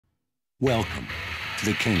Welcome to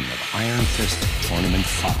the King of Iron Fist Tournament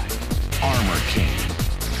 5, Armor King.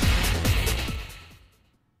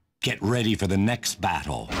 Get ready for the next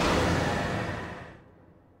battle.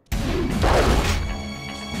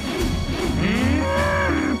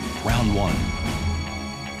 Round 1.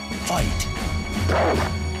 Fight!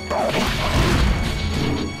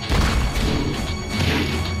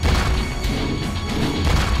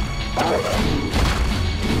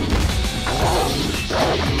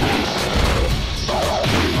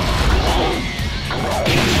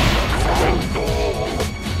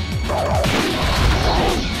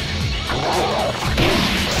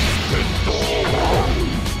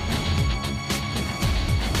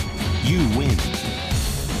 You win.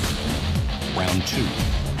 Round 2.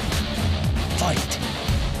 Fight.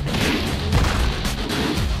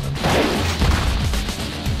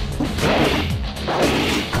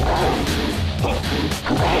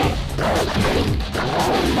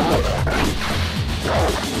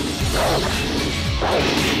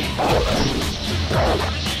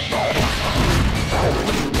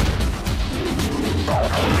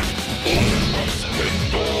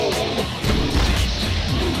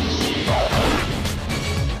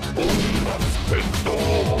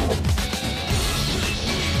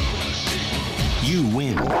 You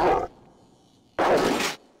win.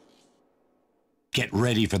 Get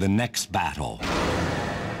ready for the next battle.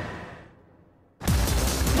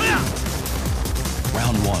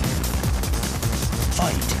 Round 1.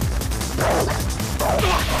 Fight.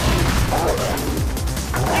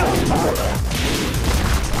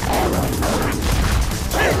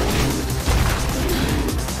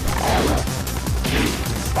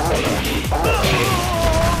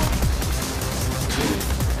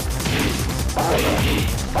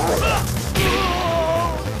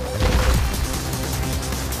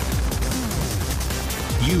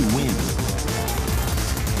 You win.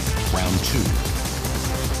 Round 2.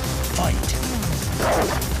 Fight.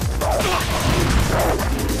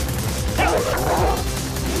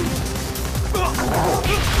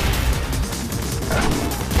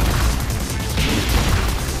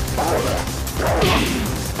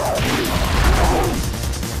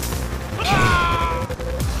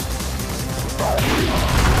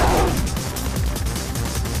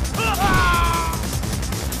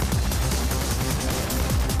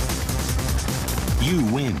 You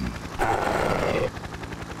win.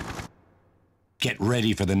 Get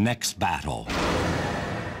ready for the next battle.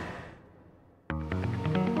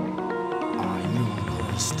 Are you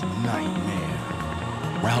worst nightmare?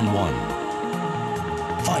 Round 1.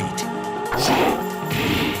 Fight.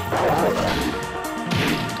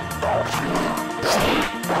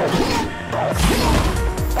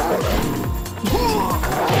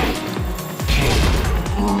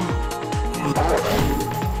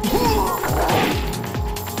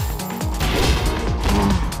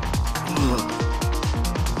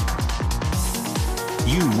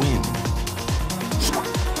 You win.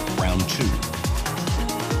 Round 2.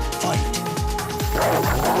 Fight.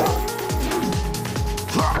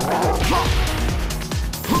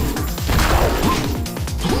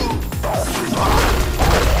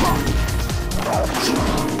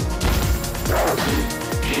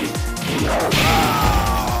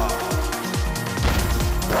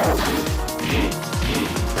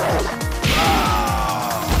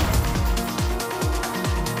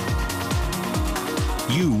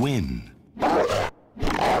 You win.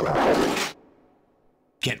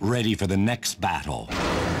 Get ready for the next battle.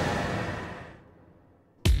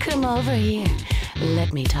 Come over here.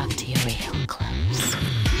 Let me talk to you real close.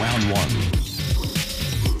 Round 1.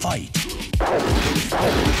 Fight.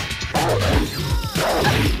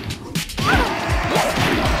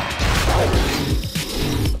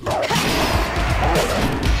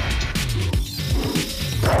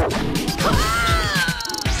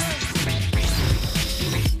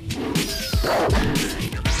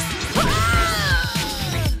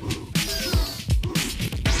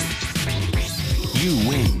 You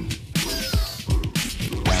win.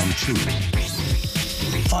 Round 2.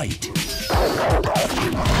 Fight.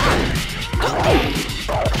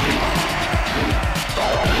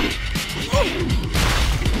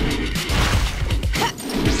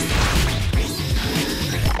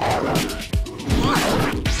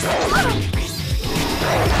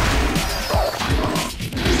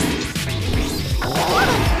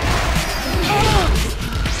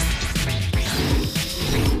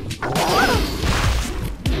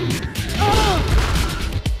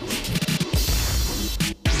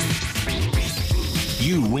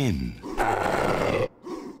 You win.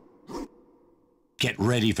 Get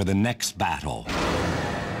ready for the next battle.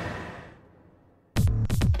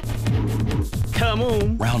 Come Come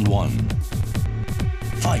on. Round one.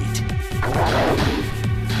 Fight.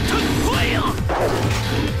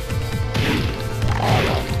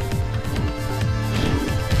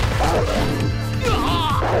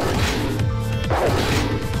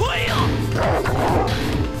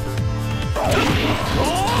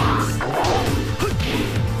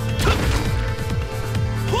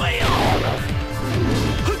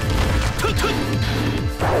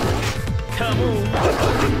 Come on.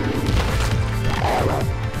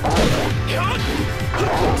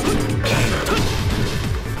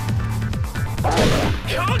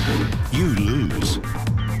 You lose.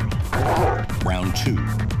 Round two.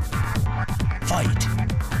 Fight.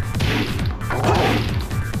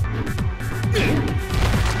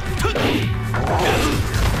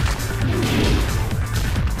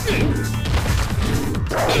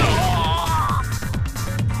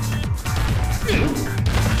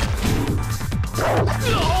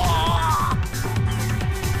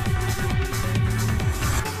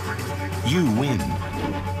 You win.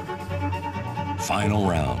 Final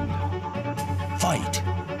round. Fight.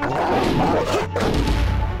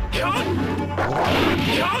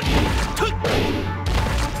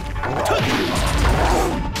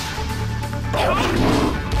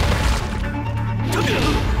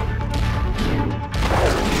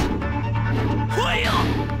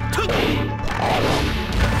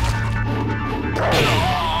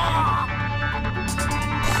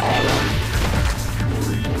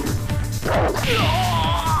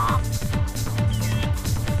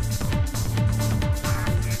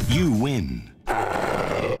 You win.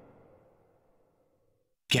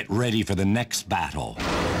 Get ready for the next battle.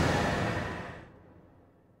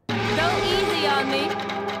 Go easy on me.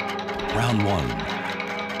 Round one.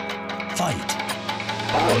 Fight.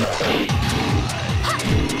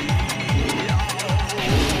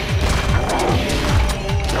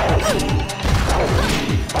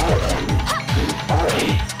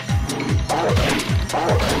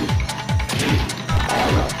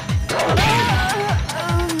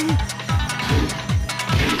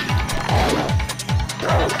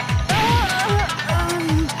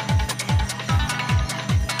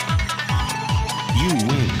 You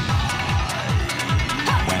win.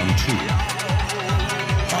 Round two.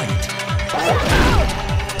 Fight.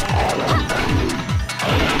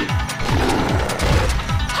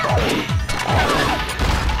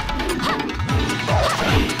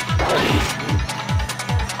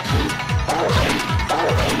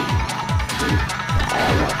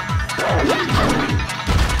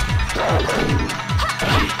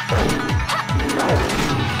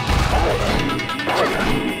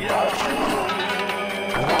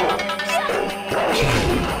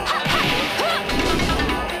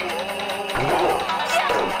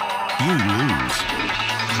 You lose.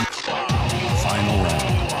 Final round.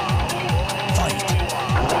 Fight.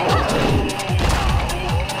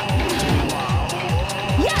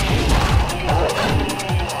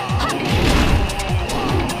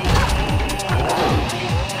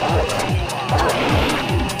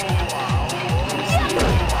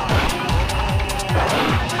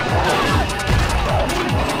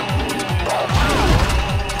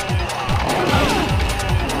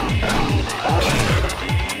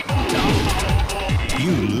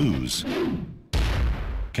 You lose.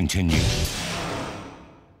 Continue.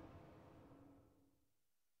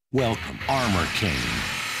 Welcome, Armor King.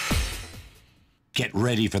 Get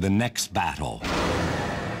ready for the next battle.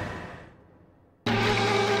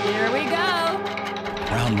 Here we go.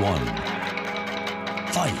 Round one.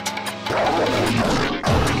 Fight.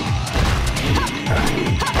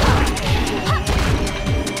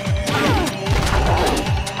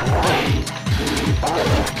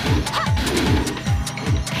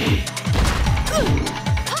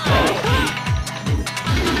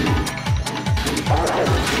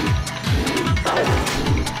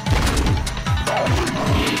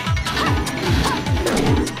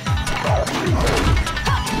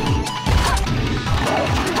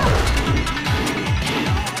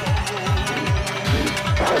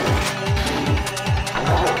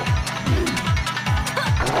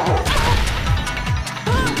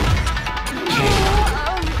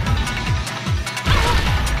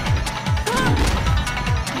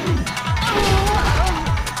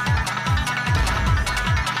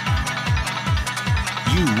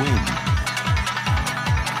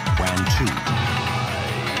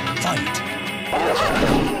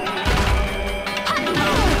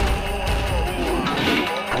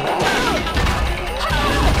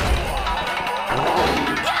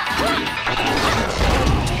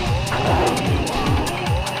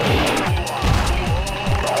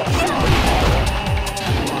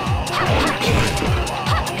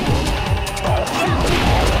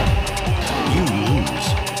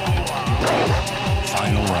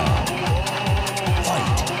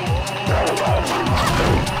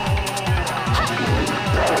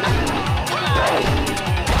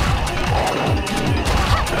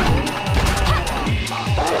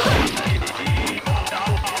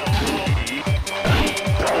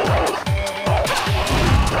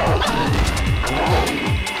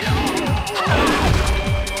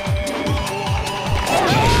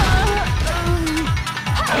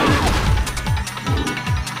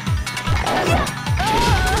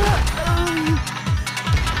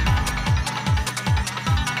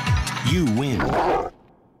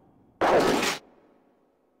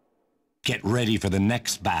 ready for the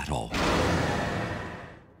next battle.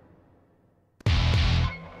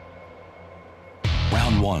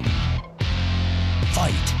 Round one.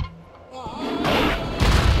 Fight.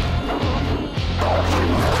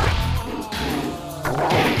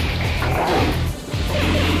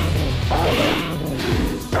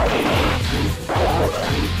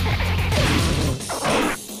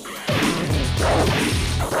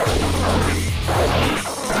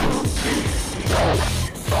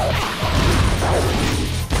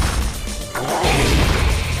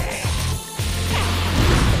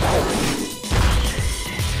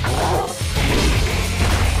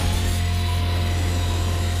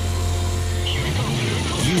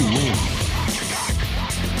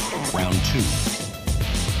 Round two.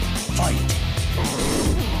 Fight.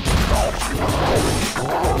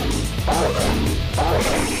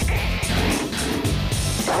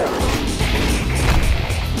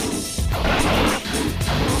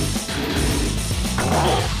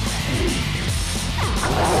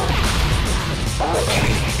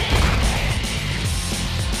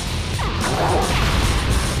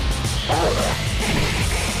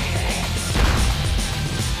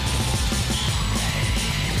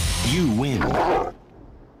 You win.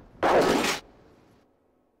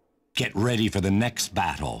 Get ready for the next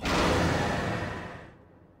battle.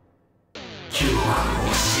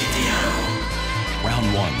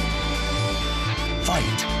 Round one.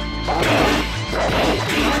 Fight.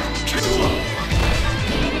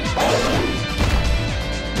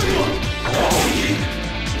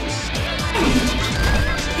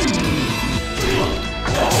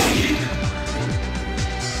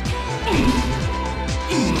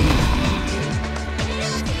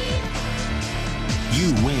 You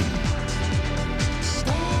win.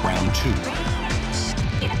 Round two.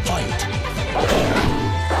 Fight.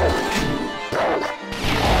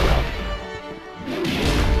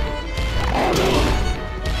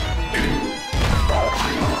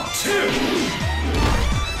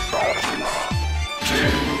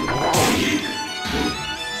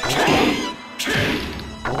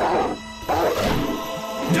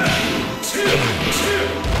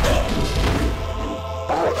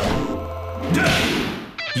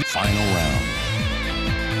 Final round.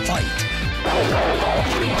 Fight.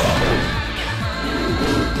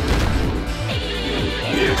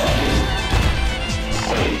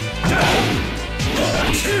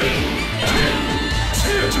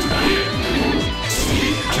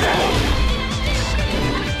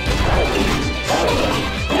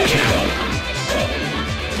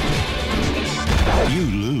 You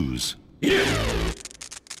lose.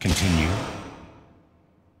 Continue.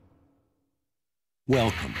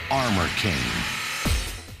 Welcome, Armor King.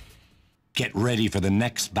 Get ready for the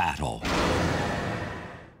next battle.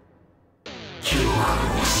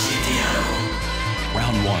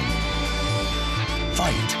 Round one.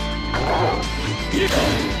 Fight.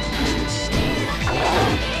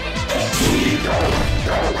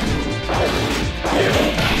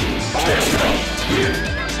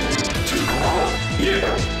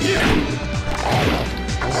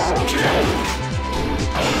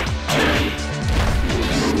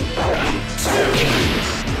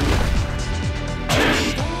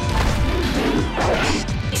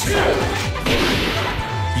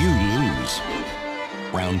 You lose.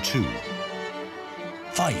 Round two.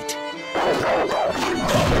 Fight.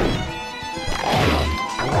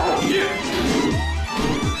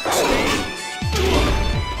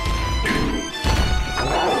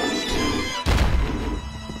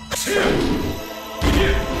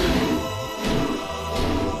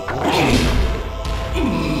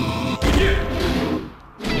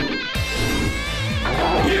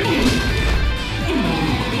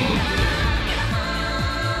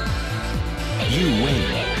 You win.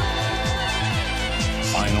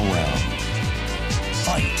 Final round.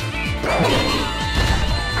 Fight.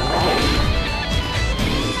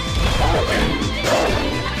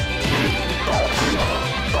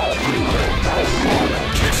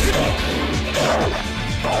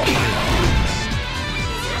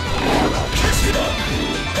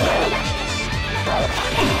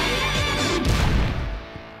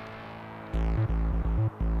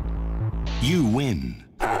 You win.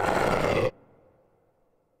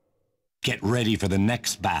 Get ready for the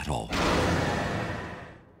next battle.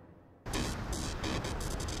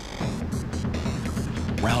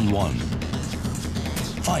 Round one.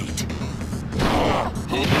 Fight.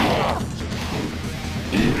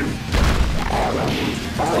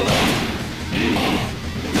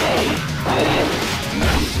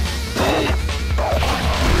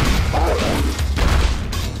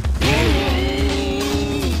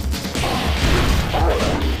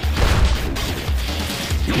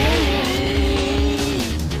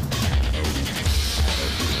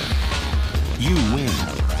 You win.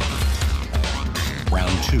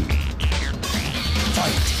 Round 2.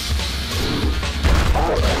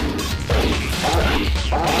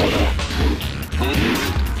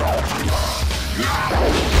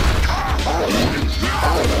 Fight.